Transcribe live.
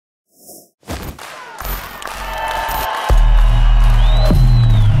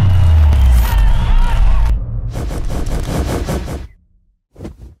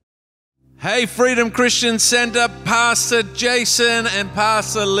Hey, Freedom Christian Center, Pastor Jason and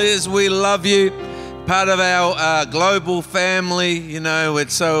Pastor Liz, we love you. Part of our global family. You know,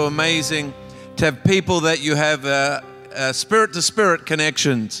 it's so amazing to have people that you have spirit-to-spirit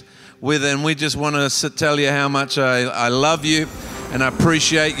connections with, and we just want to tell you how much I love you and I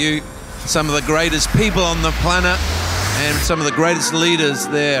appreciate you. Some of the greatest people on the planet and some of the greatest leaders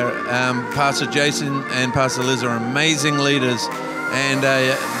there. Pastor Jason and Pastor Liz are amazing leaders. And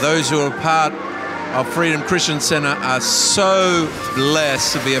those who are part of Freedom Christian Center are so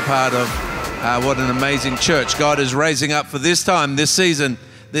blessed to be a part of what an amazing church God is raising up for this time, this season,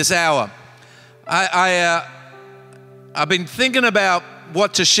 this hour. I've been thinking about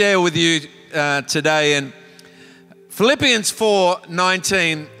what to share with you today, and Philippians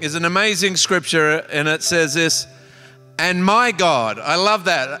 4:19 is an amazing scripture, and it says this, and my God, I love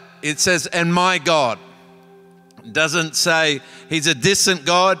that. It says, and my God. It doesn't say he's a distant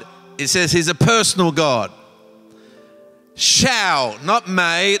God. It says he's a personal God. Shall, not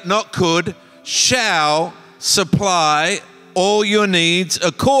may, not could, shall supply all your needs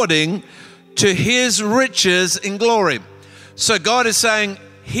according to his riches in glory. So God is saying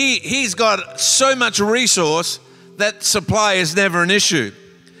he's got so much resource that supply is never an issue.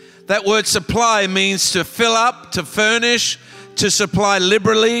 That word supply means to fill up, to furnish, to supply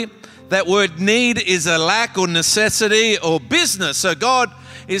liberally. That word need is a lack or necessity or business. So God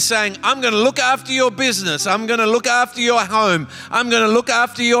is saying, I'm going to look after your business. I'm going to look after your home. I'm going to look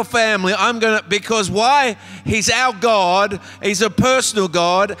after your family. Because why? He's our God. He's a personal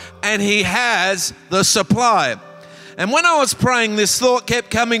God, and he has the supply. And when I was praying, this thought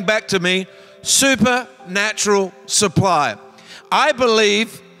kept coming back to me, supernatural supply. I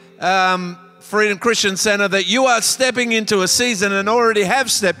believe, Freedom Christian Center, that you are stepping into a season and already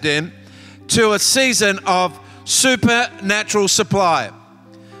have stepped in to a season of supernatural supply.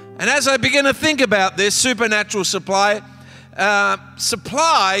 And as I begin to think about this supernatural supply,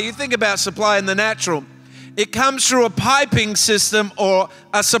 you think about supply in the natural, it comes through a piping system or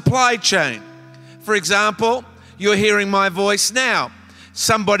a supply chain. For example, you're hearing my voice now.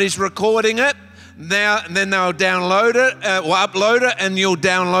 Somebody's recording it now, and then they'll download it or upload it, and you'll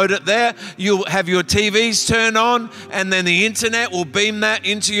download it there. You'll have your TVs turned on, and then the internet will beam that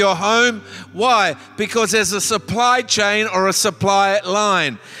into your home. Why? Because there's a supply chain or a supply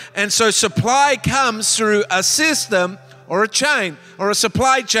line. And so supply comes through a system or a chain or a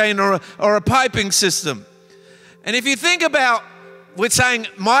supply chain or a piping system. And if you think about, we're saying,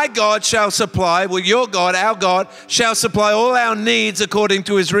 my God shall supply, well, your God, our God, shall supply all our needs according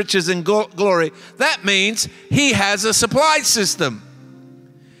to his riches and glory. That means he has a supply system.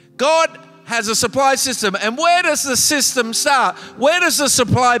 God has a supply system. And where does the system start? Where does the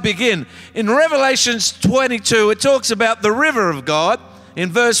supply begin? In Revelation 22, it talks about the river of God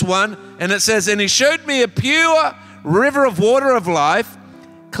in verse 1, and it says, and he showed me a pure river of water of life,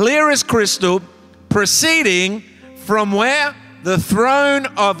 clear as crystal, proceeding from where? The throne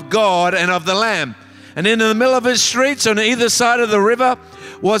of God and of the Lamb. And in the middle of his streets on either side of the river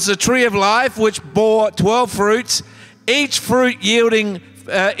was the tree of life, which bore 12 fruits, each fruit yielding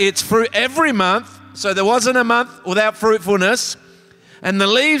its fruit every month. So there wasn't a month without fruitfulness. And the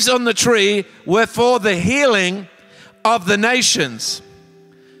leaves on the tree were for the healing of the nations.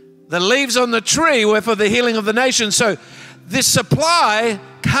 The leaves on the tree were for the healing of the nations. So this supply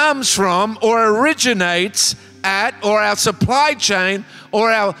comes from or originates at, or our supply chain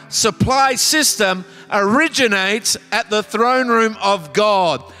or our supply system originates at the throne room of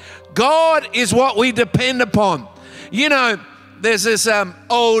God. God is what we depend upon. You know, there's this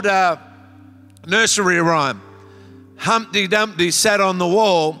old nursery rhyme. Humpty Dumpty sat on the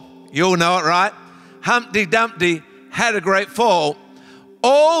wall. You all know it, right? Humpty Dumpty had a great fall.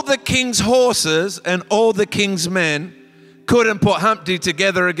 All the king's horses and all the king's men couldn't put Humpty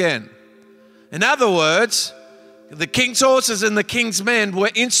together again. In other words, the king's horses and the king's men were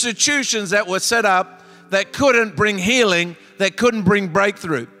institutions that were set up that couldn't bring healing, that couldn't bring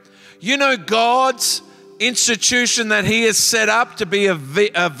breakthrough. You know, God's institution that he has set up to be a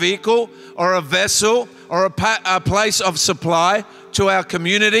vehicle or a vessel or a place of supply to our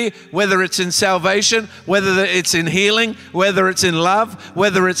community, whether it's in salvation, whether it's in healing, whether it's in love,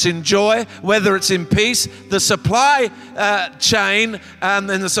 whether it's in joy, whether it's in peace. The supply chain and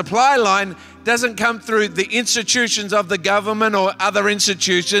the supply line doesn't come through the institutions of the government or other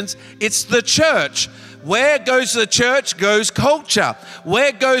institutions. It's the church. Where goes the church goes culture.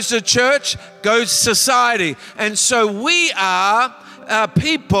 Where goes the church goes society. And so we are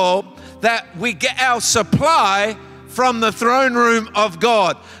people that we get our supply from the throne room of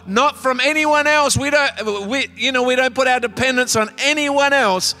God, not from anyone else. We don't put our dependence on anyone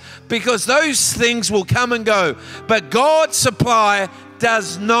else, because those things will come and go. But God's supply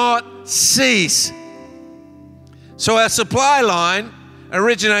does not cease. So our supply line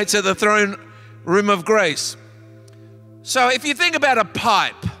originates at the throne room of grace. So if you think about a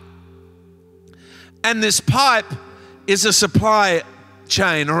pipe, and this pipe is a supply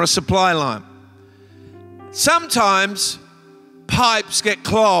chain or a supply line. Sometimes pipes get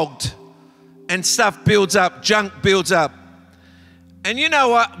clogged and stuff builds up, junk builds up. And you know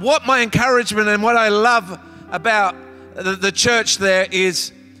what my encouragement and what I love about the church there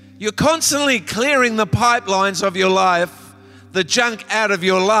is, you're constantly clearing the pipelines of your life, the junk out of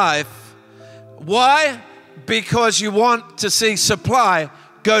your life. Why? Because you want to see supply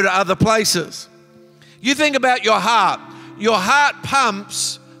go to other places. You think about your heart. Your heart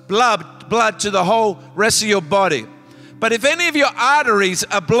pumps blood to the whole rest of your body. But if any of your arteries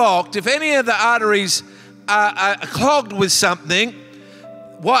are blocked, if any of the arteries are clogged with something,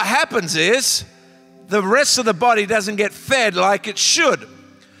 what happens is the rest of the body doesn't get fed like it should.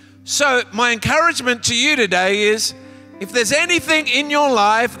 So my encouragement to you today is, if there's anything in your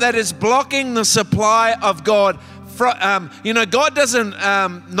life that is blocking the supply of God, God doesn't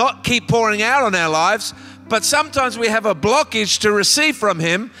not keep pouring out on our lives, but sometimes we have a blockage to receive from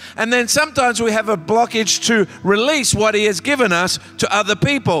Him, and then sometimes we have a blockage to release what He has given us to other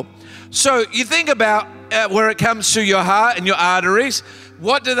people. So you think about where it comes to your heart and your arteries.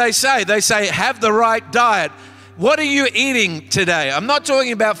 What do they say? They say, have the right diet. What are you eating today? I'm not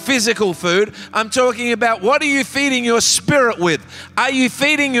talking about physical food. I'm talking about, what are you feeding your spirit with? Are you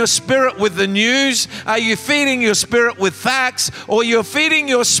feeding your spirit with the news? Are you feeding your spirit with facts? Or you're feeding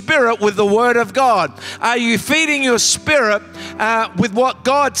your spirit with the Word of God? Are you feeding your spirit with what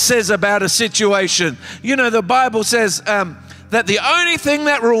God says about a situation? You know, the Bible says that the only thing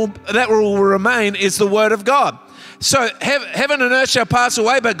that will remain is the Word of God. So heaven and earth shall pass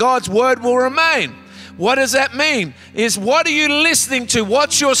away, but God's Word will remain. What does that mean? Is, what are you listening to?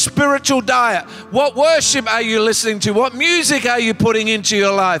 What's your spiritual diet? What worship are you listening to? What music are you putting into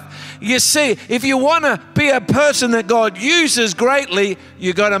your life? You see, if you want to be a person that God uses greatly,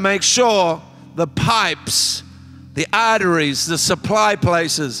 you got to make sure the pipes, the arteries, the supply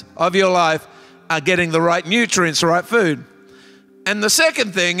places of your life are getting the right nutrients, the right food. And the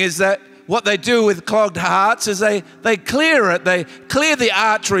second thing is that what they do with clogged hearts is they clear it. They clear the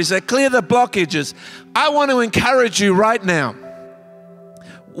arteries. They clear the blockages. I want to encourage you right now,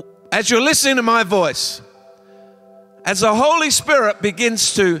 as you're listening to my voice, as the Holy Spirit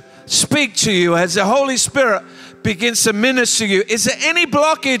begins to speak to you, as the Holy Spirit begins to minister to you, is there any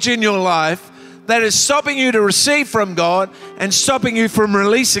blockage in your life that is stopping you to receive from God and stopping you from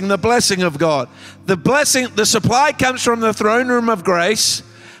releasing the blessing of God? The blessing, the supply comes from the throne room of grace.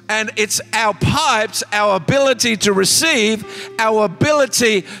 And it's our pipes, our ability to receive, our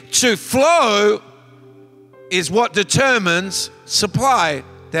ability to flow is what determines supply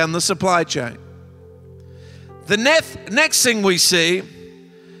down the supply chain. The next thing we see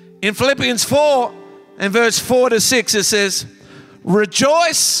in Philippians 4 and verse 4 to 6, it says,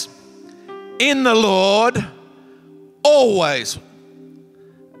 rejoice in the Lord always.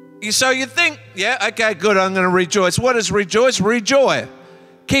 So you think, yeah, okay, good, I'm going to rejoice. What is rejoice? Rejoice.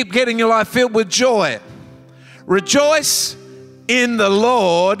 Keep getting your life filled with joy. Rejoice in the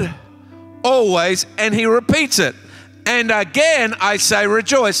Lord always. And he repeats it. And again, I say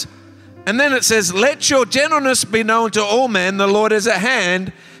rejoice. And then it says, let your gentleness be known to all men. The Lord is at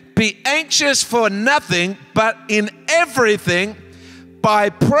hand. Be anxious for nothing, but in everything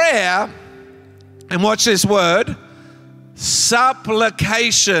by prayer. And watch this word,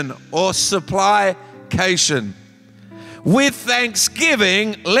 supplication or supplication. With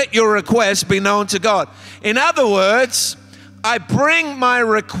thanksgiving, let your requests be known to God. In other words, I bring my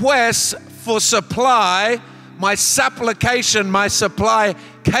requests for supply, my supplication, my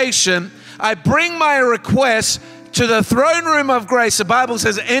supplication. I bring my requests to the throne room of grace. The Bible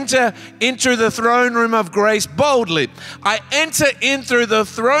says, enter into the throne room of grace boldly. I enter in through the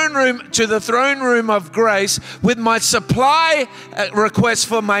throne room to the throne room of grace with my supply requests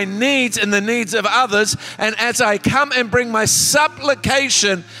for my needs and the needs of others. And as I come and bring my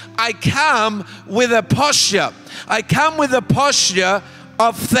supplication, I come with a posture. I come with a posture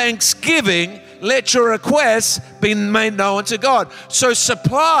of thanksgiving. Let your requests be made known to God. So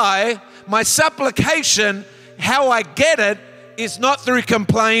supply, my supplication, how I get it is not through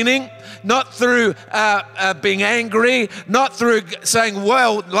complaining. not through being angry, not through saying,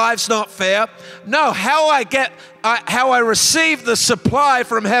 well, life's not fair. No, how I receive the supply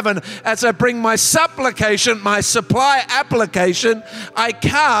from heaven as I bring my supplication, my supply application, I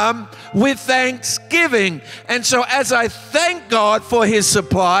come with thanksgiving. And so as I thank God for his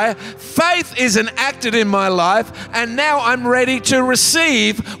supply, faith is enacted in my life, and now I'm ready to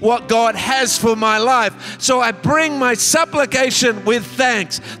receive what God has for my life. So I bring my supplication with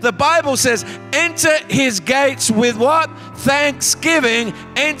thanks. The Bible says, enter his gates with what? Thanksgiving.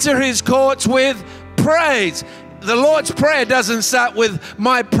 Enter his courts with praise. The Lord's Prayer doesn't start with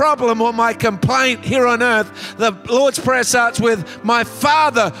my problem or my complaint here on earth. The Lord's Prayer starts with, my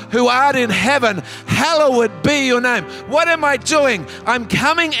Father who art in heaven, hallowed be your name. What am I doing? I'm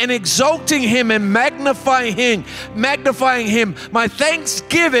coming and exalting him and magnifying him. My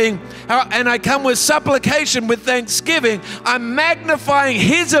thanksgiving, and I come with supplication with thanksgiving. I'm magnifying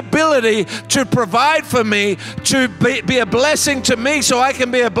his ability to provide for me, to be a blessing to me so I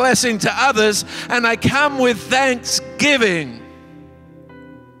can be a blessing to others. And I come with thanksgiving.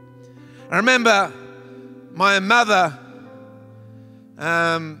 I remember my mother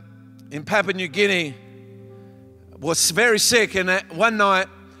in Papua New Guinea was very sick, and one night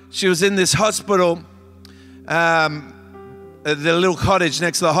she was in this hospital, the little cottage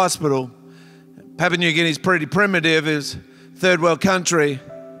next to the hospital. Papua New Guinea is pretty primitive, it's third world country,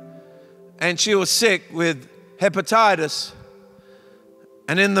 and she was sick with hepatitis.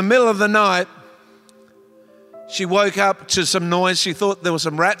 And in the middle of the night, she woke up to some noise. She thought there were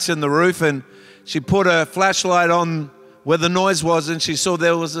some rats in the roof, and she put a flashlight on where the noise was, and she saw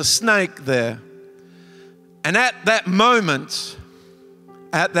there was a snake there. And at that moment,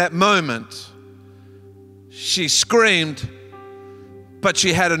 she screamed, but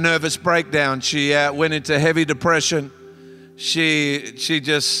she had a nervous breakdown. She went into heavy depression. She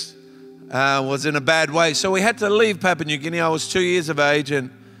just was in a bad way. So we had to leave Papua New Guinea. I was 2 years of age,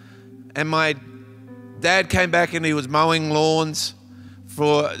 and my Dad came back and he was mowing lawns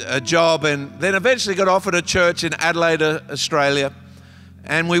for a job, and then eventually got offered a church in Adelaide, Australia.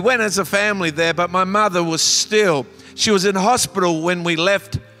 And we went as a family there, but my mother was she was in hospital when we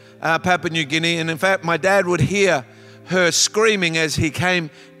left Papua New Guinea. And in fact, my dad would hear her screaming as he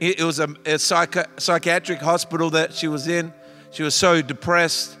came. It was a psychiatric hospital that she was in. She was so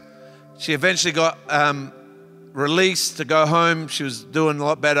depressed. She eventually got released to go home. She was doing a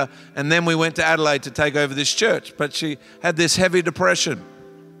lot better. And then we went to Adelaide to take over this church. But she had this heavy depression.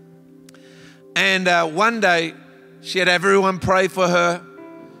 And one day, she had everyone pray for her.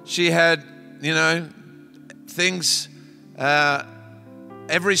 She had, things,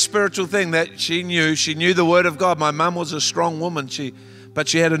 every spiritual thing that she knew. She knew the Word of God. My mum was a strong woman, but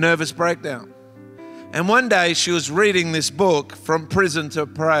she had a nervous breakdown. And one day, she was reading this book, From Prison to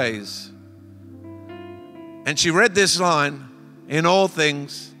Praise. And she read this line, in all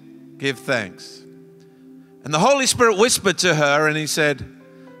things, give thanks. And the Holy Spirit whispered to her and he said,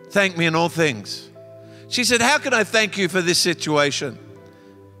 thank me in all things. She said, how can I thank you for this situation?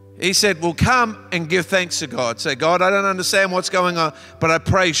 He said, well, come and give thanks to God. Say, God, I don't understand what's going on, but I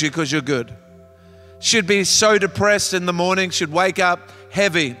praise you because you're good. She'd be so depressed in the morning. She'd wake up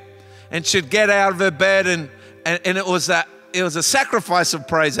heavy and she'd get out of her bed and it was a sacrifice of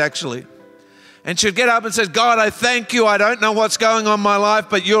praise, actually. And she'd get up and say, God, I thank you. I don't know what's going on in my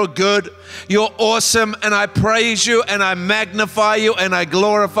life, but you're good. You're awesome. And I praise you and I magnify you and I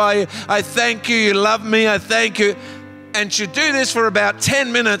glorify you. I thank you. You love me. I thank you. And she'd do this for about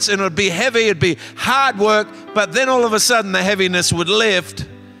 10 minutes and it would be heavy. It'd be hard work. But then all of a sudden the heaviness would lift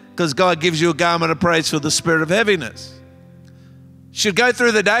because God gives you a garment of praise for the spirit of heaviness. She'd go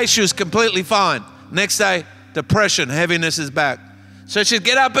through the day. She was completely fine. Next day, depression, heaviness is back. So she'd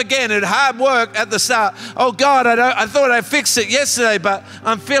get up again at hard work at the start. Oh God, I thought I fixed it yesterday, but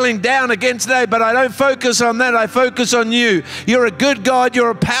I'm feeling down again today, but I don't focus on that. I focus on you. You're a good God. You're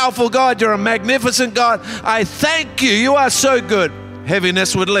a powerful God. You're a magnificent God. I thank you. You are so good.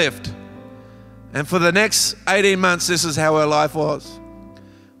 Heaviness would lift. And for the next 18 months, this is how her life was.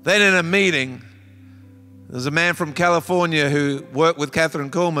 Then in a meeting, there's a man from California who worked with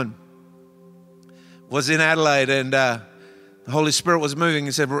Catherine Kuhlman, was in Adelaide, and the Holy Spirit was moving.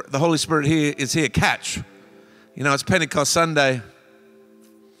 He said, the Holy Spirit is here. Catch. It's Pentecost Sunday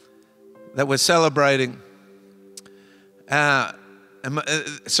that we're celebrating.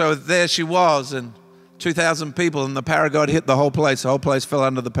 So there she was, and 2,000 people, and the power of God hit the whole place. The whole place fell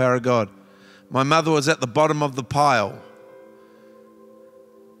under the power of God. My mother was at the bottom of the pile.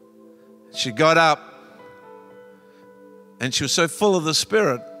 She got up, and she was so full of the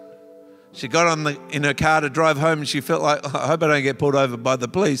Spirit. She got in her car to drive home, and she felt like, oh, I hope I don't get pulled over by the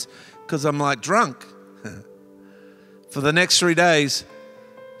police because I'm like drunk. For the next 3 days,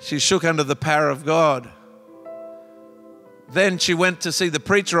 she shook under the power of God. Then she went to see the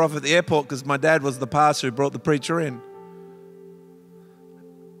preacher off at the airport because my dad was the pastor who brought the preacher in.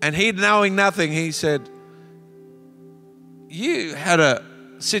 And he, knowing nothing, he said, you had a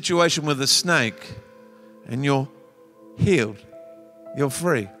situation with a snake and you're healed. You're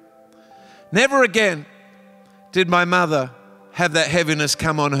free. Never again did my mother have that heaviness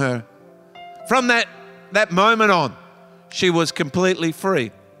come on her. From that moment on, she was completely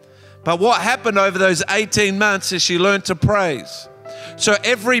free. But what happened over those 18 months is she learned to praise. So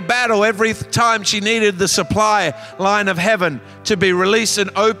every battle, every time she needed the supply line of heaven to be released and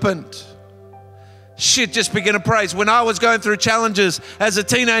opened, she'd just begin to praise. When I was going through challenges as a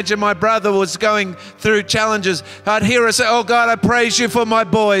teenager, my brother was going through challenges, I'd hear her say, oh God, I praise you for my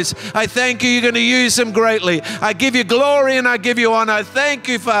boys. I thank you, you're going to use them greatly. I give you glory and I give you honor. I thank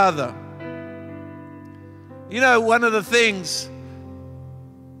you, Father. You know, one of the things,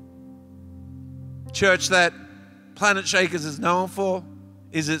 church, that Planet Shakers is known for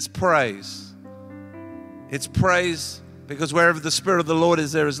is its praise. It's praise because wherever the Spirit of the Lord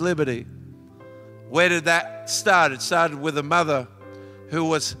is, there is liberty. Where did that start? It started with a mother who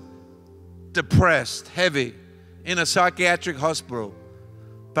was depressed, heavy, in a psychiatric hospital,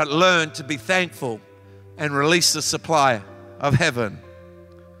 but learned to be thankful and release the supply of heaven.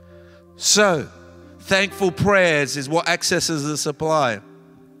 So, thankful prayers is what accesses the supply.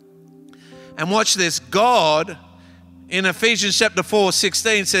 And watch this. God, in Ephesians chapter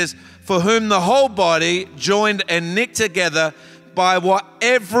 4:16 says, for whom the whole body joined and knit together by what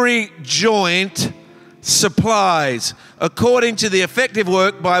every joint supplies, according to the effective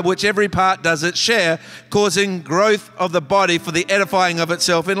work by which every part does its share, causing growth of the body for the edifying of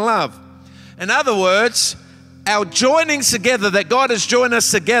itself in love. In other words, our joining together, that God has joined us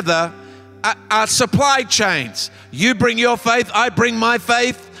together, are supply chains. You bring your faith, I bring my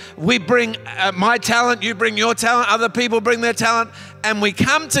faith. We bring my talent, you bring your talent, other people bring their talent, and we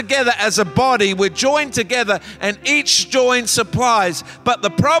come together as a body. We're joined together and each joint supplies. But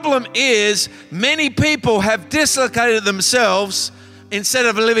the problem is many people have dislocated themselves. Instead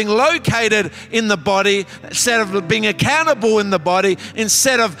of living located in the body, instead of being accountable in the body,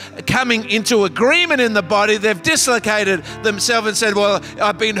 instead of coming into agreement in the body, they've dislocated themselves and said, well,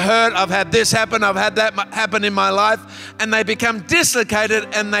 I've been hurt, I've had this happen, I've had that happen in my life, and they become dislocated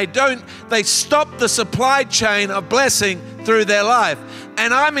and they stop the supply chain of blessing through their life.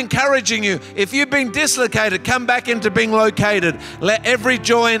 And I'm encouraging you, if you've been dislocated, come back into being located. Let every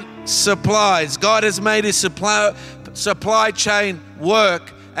joint supplies. God has made his supply chain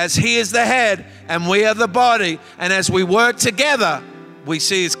work as he is the head and we are the body, and as we work together we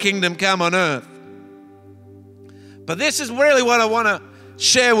see his kingdom come on earth. But this is really what I want to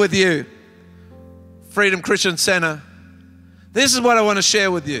share with you, Freedom Christian Center. This is what I want to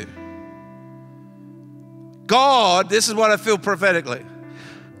share with you. God, this is what I feel prophetically,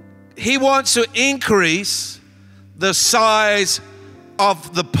 he wants to increase the size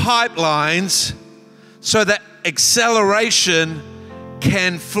of the pipelines so that acceleration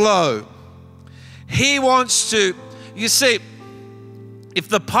can flow. He wants to, you see, if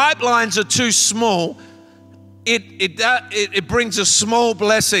the pipelines are too small, it brings a small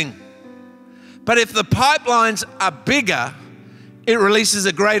blessing. But if the pipelines are bigger, it releases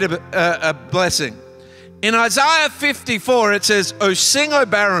a greater blessing. In Isaiah 54, it says, O sing, O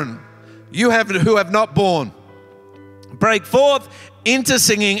barren, you who have not borne. Break forth into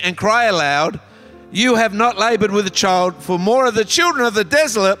singing and cry aloud, you have not labored with a child, for more are the children of the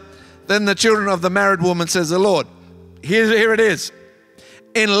desolate than the children of the married woman, says the Lord. Here it is.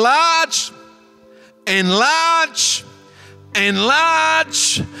 Enlarge, enlarge,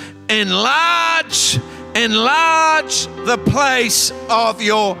 enlarge, enlarge, enlarge the place of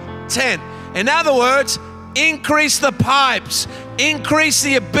your tent. In other words, increase the pipes, increase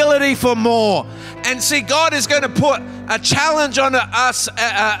the ability for more. And see, God is going to put a challenge on us,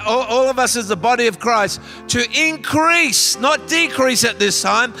 all of us as the body of Christ, to increase, not decrease at this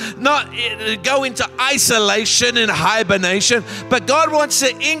time, not go into isolation and hibernation, but God wants to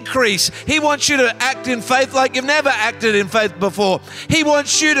increase. He wants you to act in faith like you've never acted in faith before. He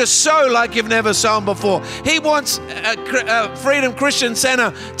wants you to sow like you've never sown before. He wants Freedom Christian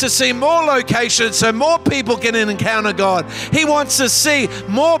Center to see more locations so more people can encounter God. He wants to see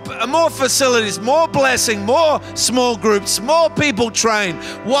more facilities, more blessing, more small groups, more people trained.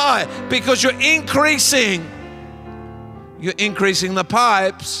 Why? Because you're increasing the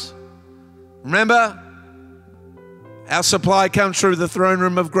pipes. Remember, our supply comes through the throne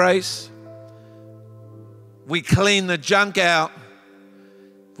room of grace. We clean the junk out.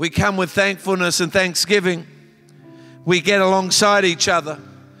 We come with thankfulness and thanksgiving. We get alongside each other,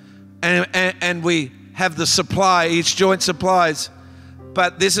 and we have the supply. Each joint supplies.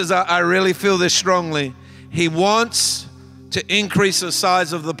 But this is, I really feel this strongly. He wants to increase the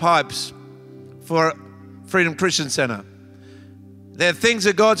size of the pipes for Freedom Christian Center. There are things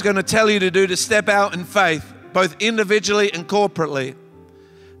that God's going to tell you to do to step out in faith, both individually and corporately.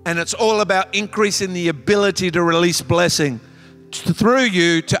 And it's all about increasing the ability to release blessing through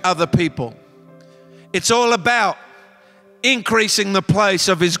you to other people. It's all about increasing the place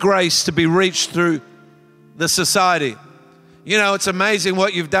of His grace to be reached through the society. You know, it's amazing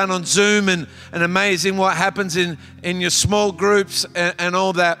what you've done on Zoom, and amazing what happens in your small groups and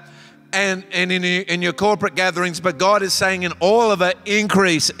all that, and in your corporate gatherings. But God is saying in all of it,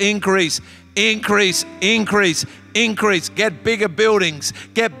 increase, increase, increase, increase, increase. Get bigger buildings,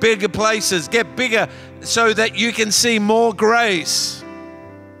 get bigger places, get bigger so that you can see more grace.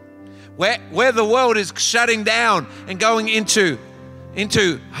 Where the world is shutting down and going into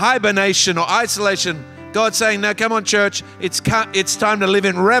hibernation or isolation, God's saying, now come on, church, it's time to live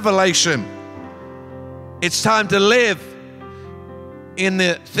in revelation. It's time to live in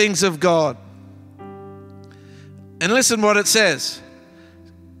the things of God. And listen what it says.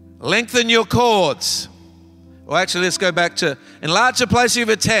 Lengthen your cords. Well, actually, let's go back to enlarge the place of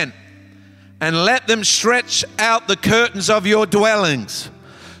your tent and let them stretch out the curtains of your dwellings.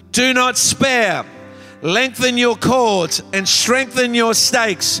 Do not spare. Lengthen your cords and strengthen your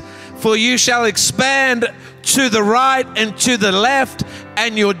stakes, for you shall expand to the right and to the left,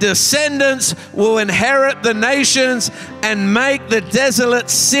 and your descendants will inherit the nations and make the desolate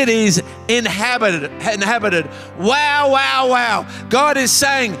cities inhabited. Wow, wow, wow. God is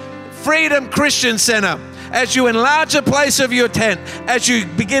saying, Freedom Christian Center, as you enlarge the place of your tent, as you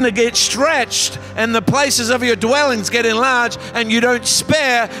begin to get stretched and the places of your dwellings get enlarged, and you don't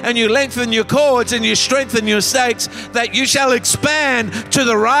spare, and you lengthen your cords and you strengthen your stakes, that you shall expand to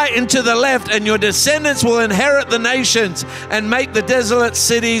the right and to the left, and your descendants will inherit the nations and make the desolate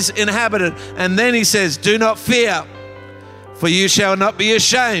cities inhabited. And then he says, do not fear, for you shall not be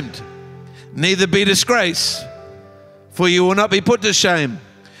ashamed, neither be disgraced, for you will not be put to shame.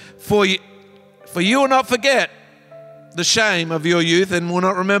 For you will not forget the shame of your youth, and will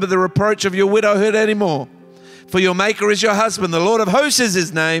not remember the reproach of your widowhood anymore. For your Maker is your husband. The Lord of hosts is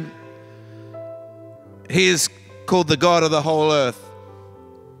His name. He is called the God of the whole earth.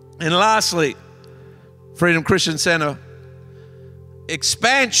 And lastly, Freedom Christian Center,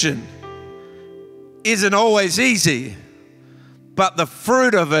 expansion isn't always easy, but the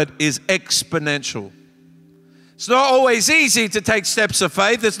fruit of it is exponential. It's not always easy to take steps of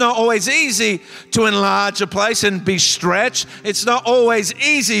faith. It's not always easy to enlarge a place and be stretched. It's not always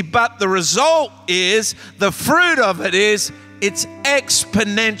easy, but the result is, the fruit of it is, it's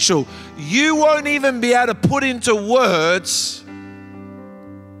exponential. You won't even be able to put into words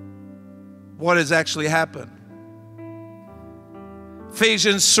what has actually happened.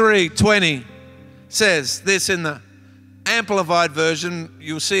 Ephesians 3:20 says this in the Amplified version.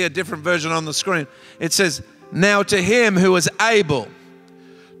 You'll see a different version on the screen. It says, now to Him who is able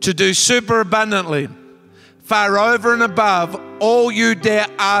to do superabundantly, far over and above all you dare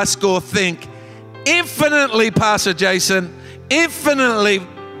ask or think, infinitely, Pastor Jason, infinitely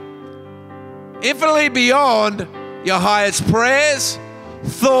beyond your highest prayers,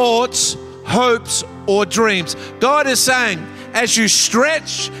 thoughts, hopes, or dreams. God is saying, as you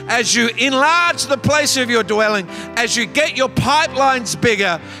stretch, as you enlarge the place of your dwelling, as you get your pipelines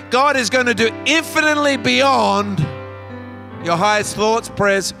bigger, God is going to do infinitely beyond your highest thoughts,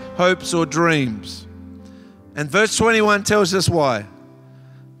 prayers, hopes, or dreams. And verse 21 tells us why.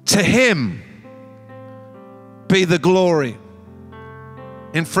 To Him be the glory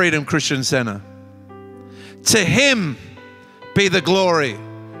in Freedom Christian Center. To Him be the glory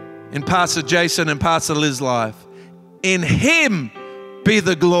in Pastor Jason and Pastor Liz's life. In Him be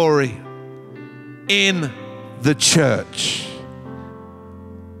the glory in the church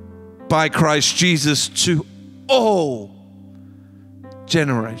by Christ Jesus to all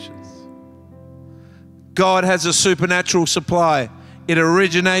generations. God has a supernatural supply. It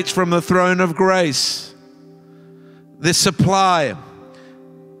originates from the throne of grace. This supply,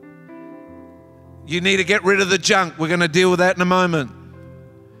 you need to get rid of the junk. We're going to deal with that in a moment.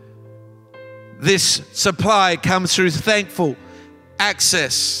 This supply comes through thankful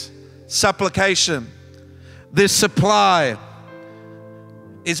access, supplication. This supply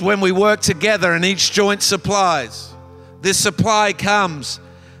is when we work together and each joint supplies. This supply comes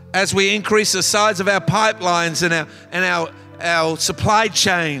as we increase the size of our pipelines and our supply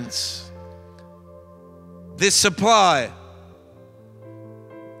chains. This supply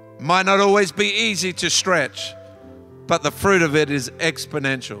might not always be easy to stretch, but the fruit of it is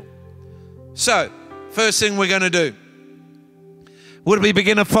exponential. So, first thing we're going to do, would we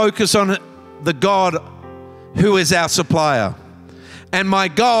begin to focus on the God who is our supplier. And my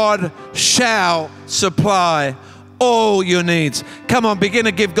God shall supply all your needs. Come on, begin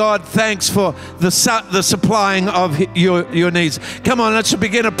to give God thanks for the supplying of your needs. Come on, let's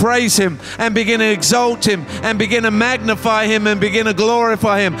begin to praise Him and begin to exalt Him and begin to magnify Him and begin to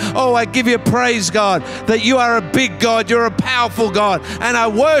glorify Him. Oh, I give you praise, God, that you are a big God. You're a powerful God. And I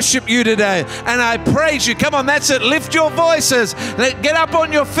worship you today and I praise you. Come on, that's it. Lift your voices. Get up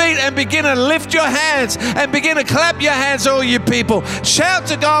on your feet and begin to lift your hands and begin to clap your hands, all you people. Shout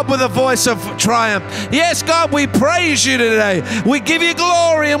to God with a voice of triumph. Yes, God, we praise you today. We give you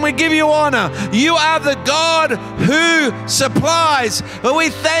glory and we give you honor. You are the God who supplies. But we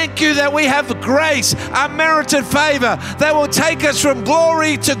thank you that we have grace, unmerited favor that will take us from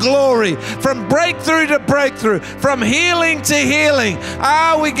glory to glory, from breakthrough to breakthrough, from healing to healing.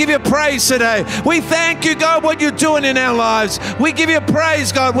 We give you praise today. We thank you, God, what you're doing in our lives. We give you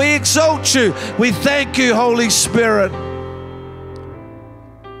praise, God. We exalt you. We thank you, Holy Spirit.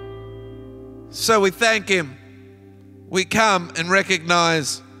 So we thank Him. We come and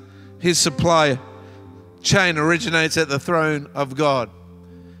recognize His supply chain originates at the throne of God.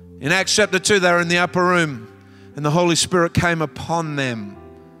 In Acts chapter 2, they were in the upper room and the Holy Spirit came upon them.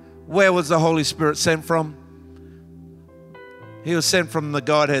 Where was the Holy Spirit sent from? He was sent from the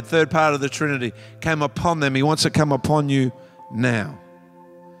Godhead, third part of the Trinity. Came upon them. He wants to come upon you now.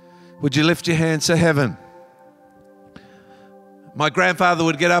 Would you lift your hands to heaven? My grandfather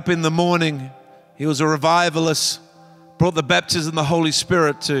would get up in the morning. He was a revivalist. Brought the baptism of the Holy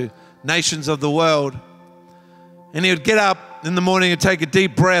Spirit to nations of the world. And he would get up in the morning and take a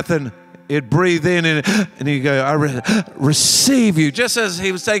deep breath and he'd breathe in and he'd go, I receive you. Just as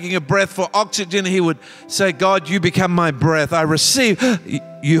he was taking a breath for oxygen, he would say, God, you become my breath. I receive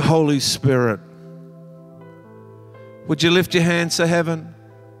you, Holy Spirit. Would you lift your hands to heaven?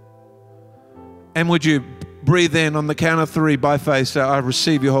 And would you breathe in on the count of 3 by faith? Say, I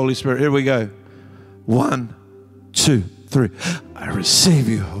receive you, Holy Spirit. Here we go. 1, 2, 3. I receive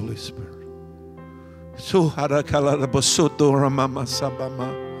you, Holy Spirit.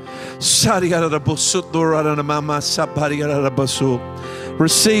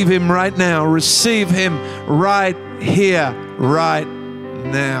 Receive Him right now. Receive Him right here, right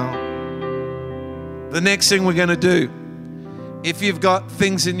now. The next thing we're going to do, if you've got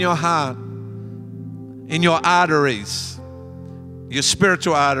things in your heart, in your arteries, your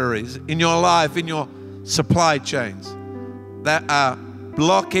spiritual arteries, in your life, in your supply chains that are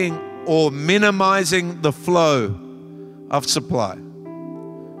blocking or minimizing the flow of supply.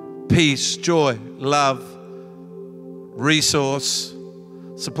 Peace, joy, love, resource.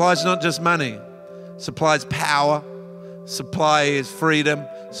 Supply is not just money. Supply is power. Supply is freedom.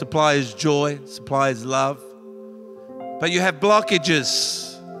 Supply is joy. Supply is love. But you have blockages.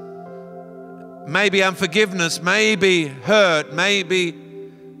 Maybe unforgiveness, maybe hurt, maybe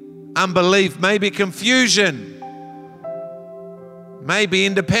unbelief, maybe confusion, maybe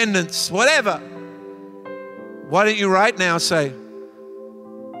independence, whatever. Why don't you right now say,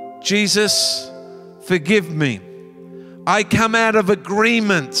 Jesus, forgive me. I come out of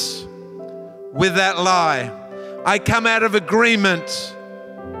agreement with that lie. I come out of agreement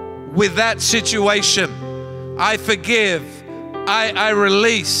with that situation. I forgive. I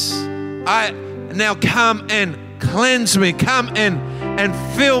release. I now come and cleanse me. Come and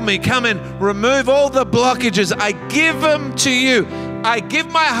fill me. Come and remove all the blockages. I give them to you. I give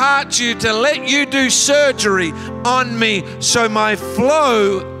my heart to you to let you do surgery on me so my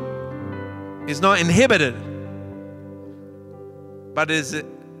flow is not inhibited, but is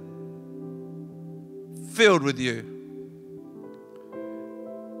filled with you.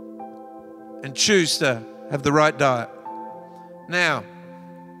 And choose to have the right diet. Now,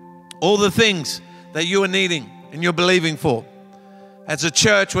 all the things that you are needing and you're believing for as a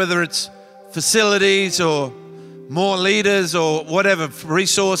church, whether it's facilities or more leaders or whatever,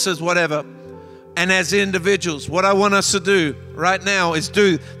 resources, whatever, and as individuals, what I want us to do right now is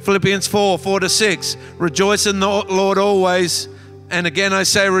do Philippians 4:4-6. Rejoice in the Lord always. And again, I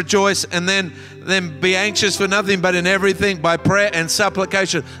say rejoice. And then then be anxious for nothing, but in everything by prayer and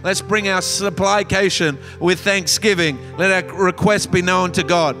supplication. Let's bring our supplication with thanksgiving. Let our requests be known to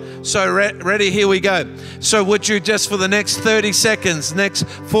God. So ready? Here we go. So would you just for the next 30 seconds, next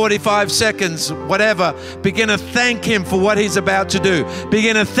 45 seconds, whatever, begin to thank Him for what He's about to do.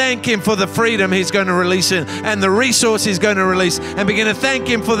 Begin to thank Him for the freedom He's going to release in and the resource He's going to release. And begin to thank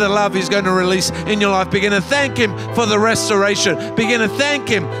Him for the love He's going to release in your life. Begin to thank Him for the restoration. Begin to thank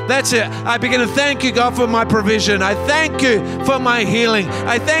Him. That's it. I begin to thank you, God, for my provision. I thank you for my healing.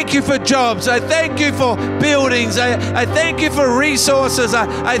 I thank you for jobs. I thank you for buildings. I thank you for resources.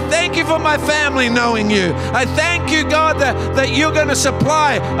 I thank you for my family knowing you. I thank you, God, that you're going to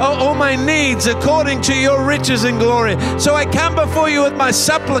supply all my needs according to your riches and glory. So I come before you with my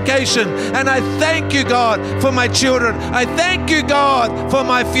supplication, and I thank you, God, for my children. I thank you, God, for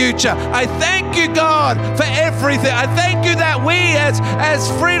my future. I thank you, God, for everything. I thank you that we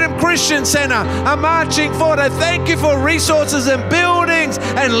as Freedom Christian Center are marching forward. I thank you for resources and buildings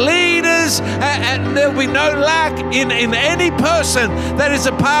and leaders, and there'll be no lack in any person that is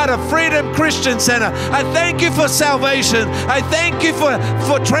a part of Freedom Christian Center. I thank you for salvation. I thank you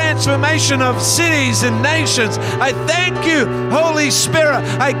for transformation of cities and nations. I thank you, Holy Spirit.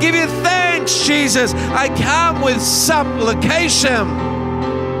 I give you thanks, Jesus. I come with supplication.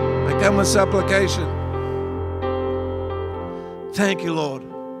 I come with supplication. Thank you, Lord.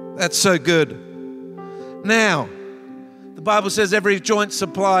 That's so good. Now, the Bible says every joint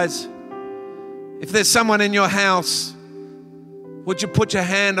supplies. If there's someone in your house, would you put your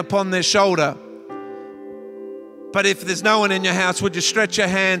hand upon their shoulder? But if there's no one in your house, would you stretch your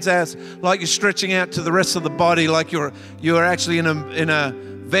hands out like you're stretching out to the rest of the body, like you're actually in a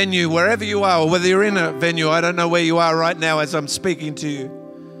venue, wherever you are, or whether you're in a venue. I don't know where you are right now as I'm speaking to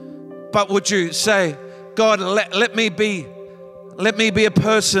you. But would you say, God, let me be a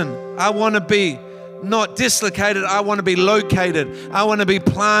person. I want to be not dislocated. I want to be located. I want to be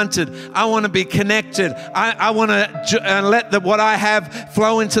planted. I want to be connected. I want to let what I have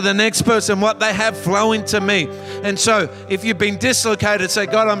flow into the next person, what they have flow into me. And so if you've been dislocated, say,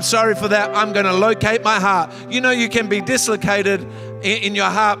 God, I'm sorry for that. I'm going to locate my heart. You know, you can be dislocated in your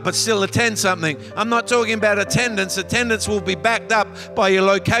heart but still attend something. I'm not talking about attendance. Attendance will be backed up by your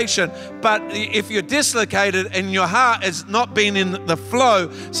location. But if you're dislocated and your heart has not been in the flow,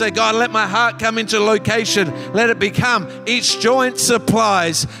 say, God, let my heart come into location. Let it become. Each joint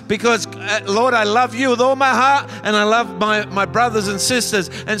supplies. Because, Lord, I love you with all my heart, and I love my brothers and sisters.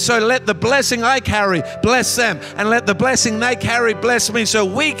 And so let the blessing I carry bless them, and let the blessing they carry bless me. So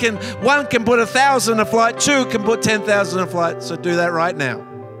one can put 1,000 a flight, two can put 10,000 a flight. So do that right now.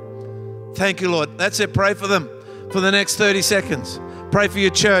 Thank you, Lord. That's it. Pray for them for the next 30 seconds. Pray for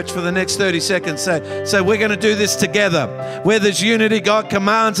your church for the next 30 seconds. Say, we're going to do this together. Where there's unity, God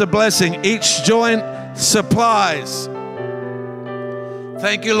commands a blessing. Each joint supplies.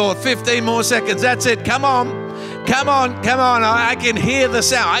 Thank you, Lord. 15 more seconds. That's it. Come on. Come on. Come on. I can hear the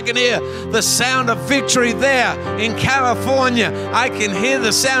sound. I can hear the sound of victory there in California. I can hear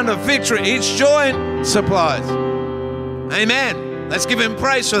the sound of victory. Each joint supplies. Amen. Let's give Him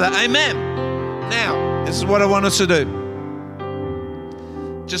praise for that. Amen. Now, this is what I want us to do.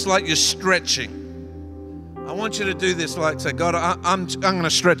 Just like you're stretching, I want you to do this. Like, say, God, I'm going to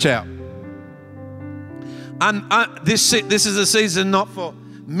stretch out. This is a season not for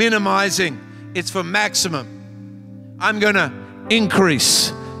minimizing, it's for maximum. I'm going to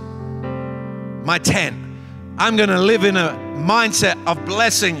increase my tent. I'm going to live in a mindset of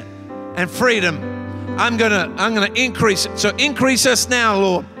blessing and freedom. I'm going to increase it. So increase us now,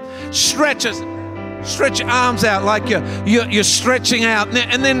 Lord. Stretch us. Stretch your arms out like you're stretching out,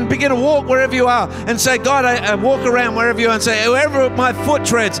 and then begin to walk wherever you are and say, God, I walk around wherever you are and say, wherever my foot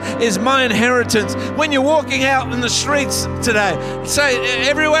treads is my inheritance. When you're walking out in the streets today, say,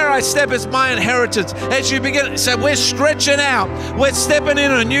 everywhere I step is my inheritance. As you begin, say, we're stretching out. We're stepping in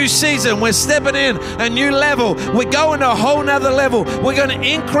a new season. We're stepping in a new level. We're going to a whole nother level. We're going to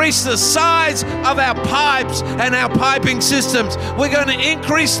increase the size of our pipes and our piping systems. We're going to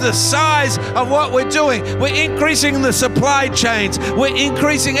increase the size of what we're doing. We're increasing the supply chains. We're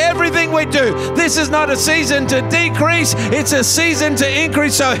increasing everything we do. This is not a season to decrease. It's a season to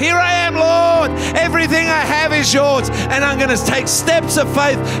increase. So here I am, Lord. Everything I have is yours. And I'm going to take steps of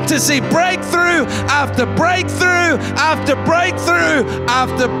faith to see breakthrough after breakthrough after breakthrough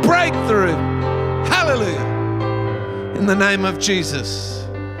after breakthrough. Hallelujah. In the name of Jesus.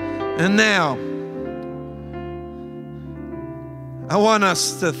 And now, I want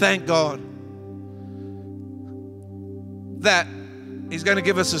us to thank God that He's going to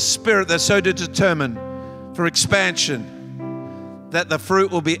give us a spirit that's so determined for expansion that the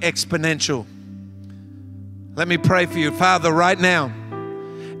fruit will be exponential. Let me pray for you. Father, right now,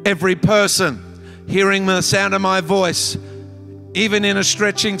 every person hearing the sound of my voice, even in a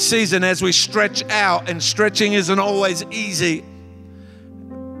stretching season, as we stretch out, and stretching isn't always easy,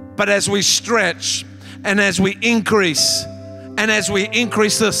 but as we stretch and as we increase, and as we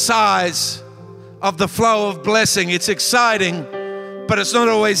increase the size of the flow of blessing, it's exciting, but it's not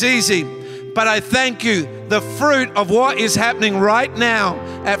always easy. But I thank you, the fruit of what is happening right now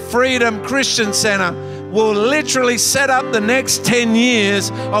at Freedom Christian Center will literally set up the next 10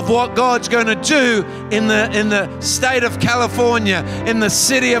 years of what God's going to do in the state of California, in the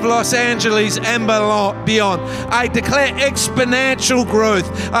city of Los Angeles and beyond. I declare exponential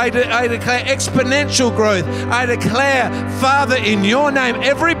growth. I declare exponential growth. I declare, Father, in your name,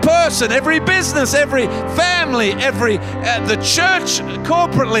 every person, every business, every family, the church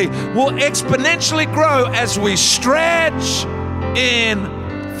corporately will exponentially grow as we stretch in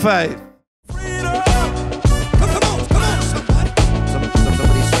faith.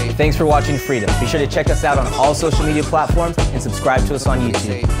 Thanks for watching Freedom. Be sure to check us out on all social media platforms and subscribe to us on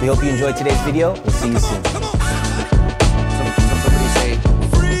YouTube. We hope you enjoyed today's video. We'll see you soon.